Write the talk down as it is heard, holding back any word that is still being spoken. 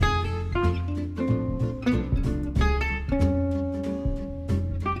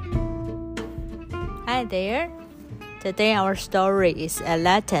Hi there. Today our story is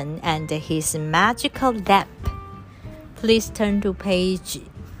Aladdin and His Magical Lamp. Please turn to page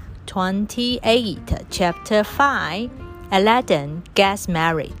 28, Chapter 5. Aladdin gets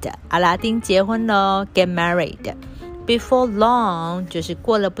married. 阿拉丁结婚了 get married. Before long 就是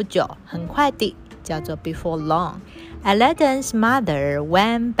过了不久，很快地，叫做 before long. Aladdin's mother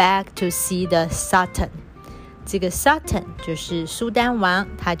went back to see the Sultan. 这个 Sultan 就是苏丹王，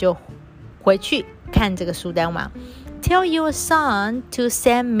他就回去看这个苏丹王。Tell your son to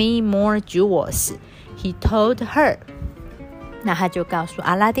send me more jewels, he told her. 那他就告诉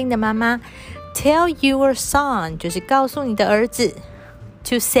阿拉丁的妈妈 Tell your son 就是告诉你的儿子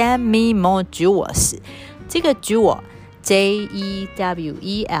To send me more jewels. 这个 jewel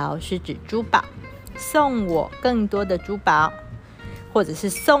Jewel 是指珠宝，送我更多的珠宝，或者是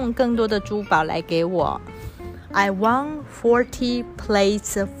送更多的珠宝来给我。I want 40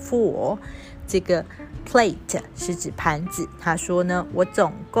 plates full. 这个 plate 是指盘子，他说呢，我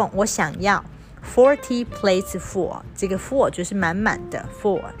想要40 plates full. 这个 full 就是满满的，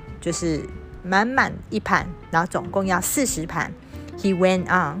 full 就是满满一盘，然后总共要40盘。He went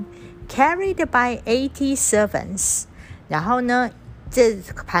on, carried by 80 servants. 然后呢，这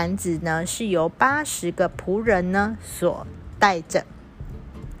个盘子呢是由80个仆人呢所带着。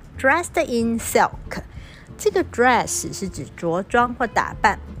Dressed in silk. 这个 dress 是指着装或打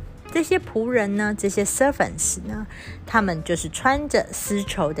扮。这些仆人呢，这些 servants 呢，他们就是穿着丝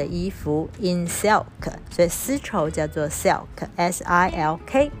绸的衣服 in silk. 所以丝绸叫做 silk,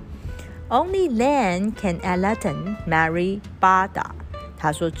 S-I-L-K. Only then can Aladdin marry Badr.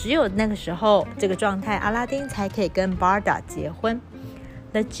 他说只有那个时候这个状态，阿拉丁才可以跟 Badr 结婚。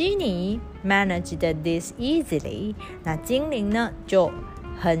The genie managed this easily. 那精灵呢就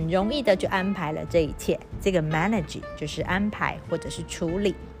很容易的就安排了这一切。这个 manage 就是安排或者是处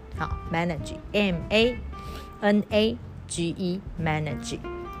理。好 manage M-A-N-A-G-E manage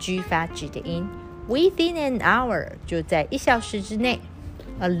G 发 G 的音。Within an hour 就在1小时之内。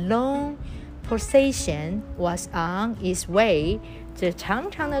A long procession was on its way. 这长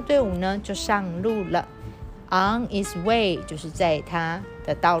长的队伍呢就上路了。On its way 就是在它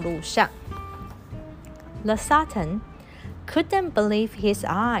的道路上。The Sultan couldn't believe his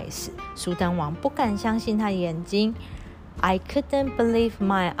eyes. 苏丹王不敢相信他的眼睛。I couldn't believe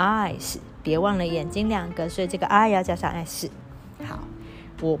my eyes. 别忘了眼睛两个，所以这个 I 要加上 S。 好，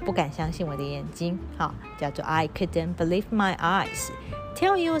我不敢相信我的眼睛。好，叫做 I couldn't believe my eyes.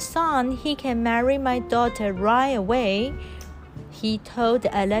 Tell your son he can marry my daughter right away, he told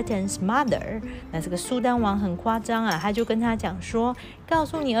Aladdin's mother. 那这个苏丹王很夸张啊，他就跟他讲说，告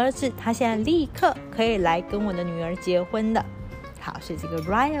诉你儿子，他现在立刻可以来跟我的女儿结婚的。好，所以这个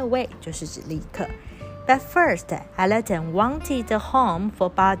right away 就是指立刻。But first, Aladdin wanted a home for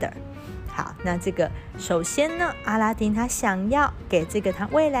Badr. 好，那这个首先呢，阿拉丁他想要给这个他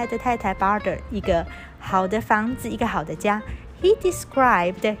未来的太太 Badr 一个好的房子，一个好的家。He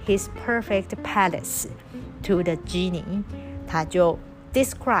described his perfect palace to the genie. 他就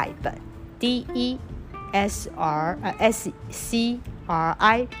describe D-E-S-C-R-I-B-E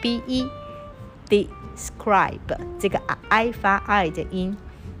describe 这个 I 发 I 的音，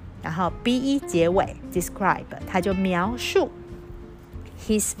然后 B-E 结尾 describe 他就描述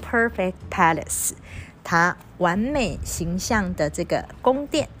his perfect palace 他完美形象的这个宫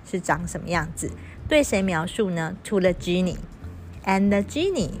殿是长什么样子。对谁描述呢？ To the genie. And the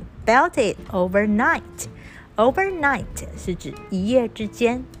genie built it overnight. Overnight 是指一夜之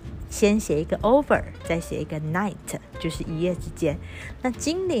间，先写一个 over 再写一个 night 就是一夜之间。那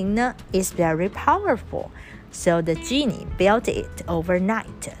精灵呢 is very powerful, so the genie built it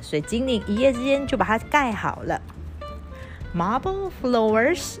overnight. 所以精灵一夜之间就把它盖好了。Marble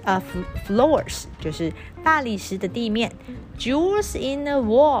floors, floors 就是大理石的地面。Jewels in the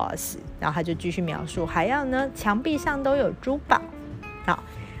walls. 然后他就继续描述，还要呢墙壁上都有珠宝。好，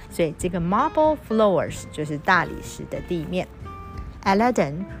所以这个 marble floors 就是大理石的地面。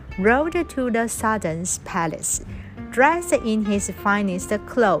Aladdin rode to the Sultan's palace, dressed in his finest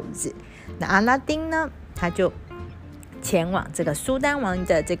clothes. 那阿拉丁呢，他就前往这个苏丹王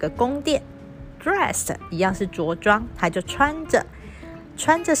的这个宫殿。Dressed 一样是着装，他就穿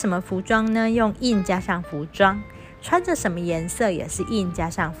着什么服装呢？用 in 加上服装。穿着什么颜色也是 in 加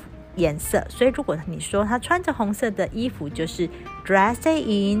上颜色，所以如果你说他穿着红色的衣服，就是 dressed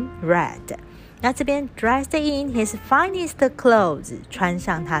in red。 那这边 dressed in his finest clothes 穿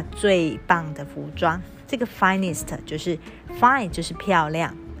上他最棒的服装。这个 finest 就是 fine 就是漂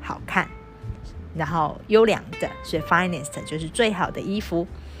亮好看，然后优良的，所以 finest 就是最好的衣服。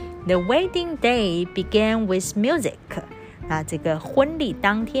The wedding day began with music. 那这个婚礼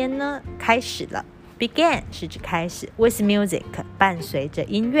当天呢开始了。began 是指开始 with music 伴随着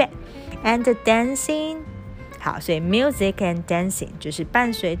音乐 and dancing 好，所以 music and dancing 就是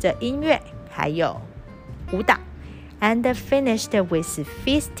伴随着音乐还有舞蹈 and finished with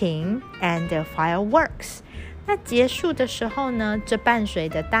feasting and fireworks 那结束的时候呢，这伴随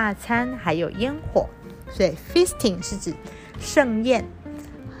的大餐还有烟火，所以 feasting 是指盛宴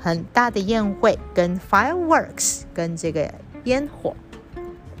很大的宴会，跟 fireworks 跟这个烟火。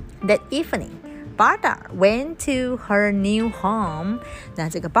That evening, Badr went to her new home. 那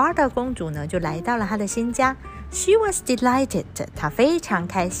这个 Badr 公主呢，就来到了她的新家。She was delighted. 她非常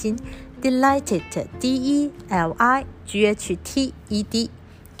开心。Delighted, D-E-L-I-G-H-T-E-D.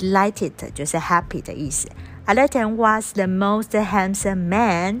 Delighted 就是 happy 的意思。Aladdin was the most handsome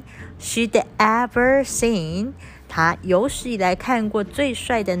man she'd ever seen.他有史以来看过最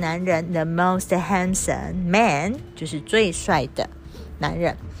帅的男人 The most handsome man 就是最帅的男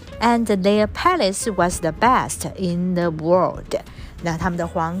人 And their palace was the best in the world 那他们的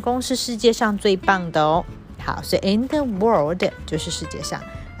皇宫是世界上最棒的哦好，所以 in the world 就是世界上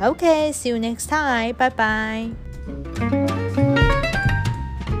OK, see you next time, bye bye